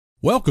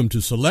Welcome to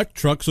Select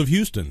Trucks of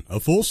Houston, a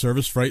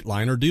full-service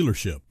Freightliner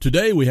dealership.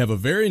 Today we have a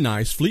very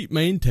nice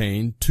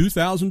fleet-maintained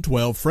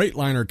 2012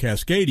 Freightliner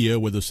Cascadia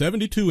with a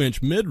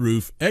 72-inch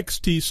mid-roof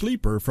XT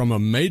sleeper from a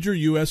major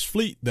U.S.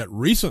 fleet that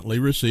recently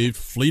received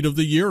Fleet of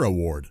the Year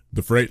award.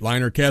 The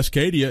Freightliner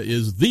Cascadia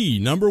is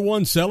the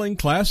 #1 selling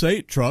Class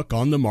 8 truck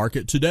on the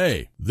market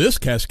today. This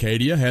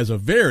Cascadia has a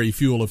very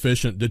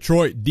fuel-efficient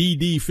Detroit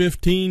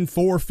DD15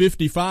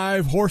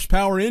 455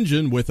 horsepower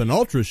engine with an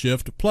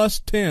UltraShift plus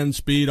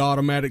 10-speed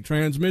automatic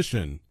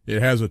transmission.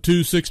 It has a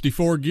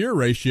 264 gear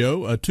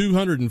ratio, a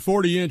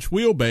 240-inch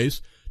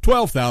wheelbase,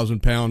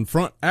 12,000-pound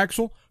front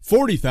axle,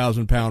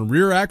 40,000-pound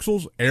rear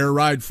axles, air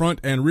ride front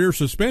and rear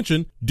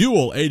suspension,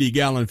 dual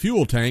 80-gallon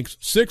fuel tanks,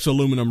 6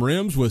 aluminum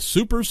rims with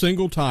super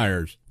single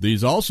tires.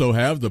 These also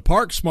have the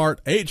Park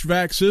Smart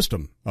HVAC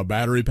system, a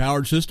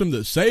battery-powered system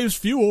that saves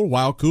fuel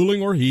while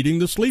cooling or heating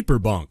the sleeper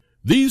bunk.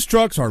 These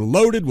trucks are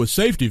loaded with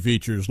safety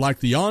features like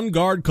the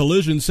On-Guard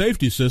collision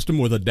safety system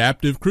with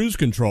adaptive cruise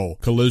control,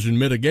 collision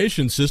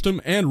mitigation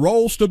system, and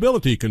roll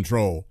stability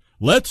control.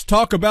 Let's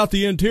talk about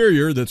the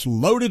interior that's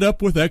loaded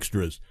up with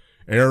extras.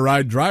 Air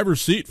ride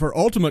driver's seat for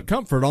ultimate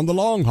comfort on the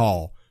long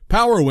haul,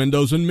 power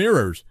windows and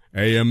mirrors,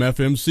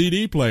 AM/FM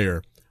CD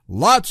player,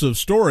 lots of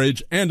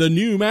storage, and a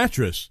new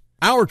mattress.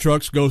 Our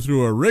trucks go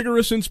through a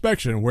rigorous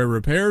inspection where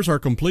repairs are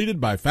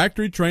completed by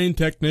factory-trained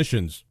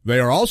technicians. They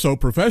are also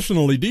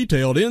professionally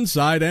detailed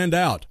inside and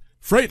out.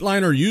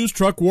 Freightliner used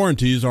truck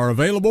warranties are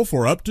available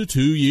for up to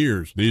 2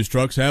 years. These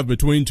trucks have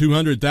between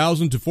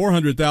 200,000 to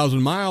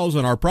 400,000 miles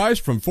and are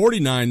priced from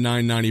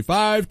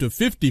 $49,995 to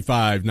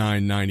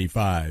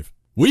 $55,995.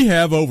 We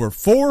have over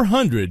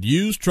 400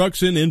 used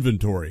trucks in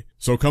inventory,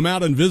 so come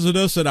out and visit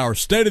us at our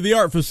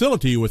state-of-the-art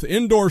facility with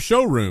indoor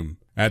showroom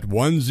at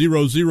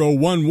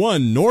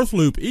 10011 North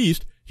Loop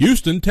East,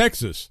 Houston,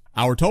 Texas.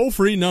 Our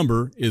toll-free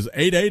number is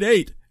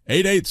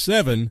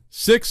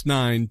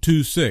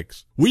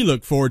 888-887-6926. We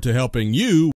look forward to helping you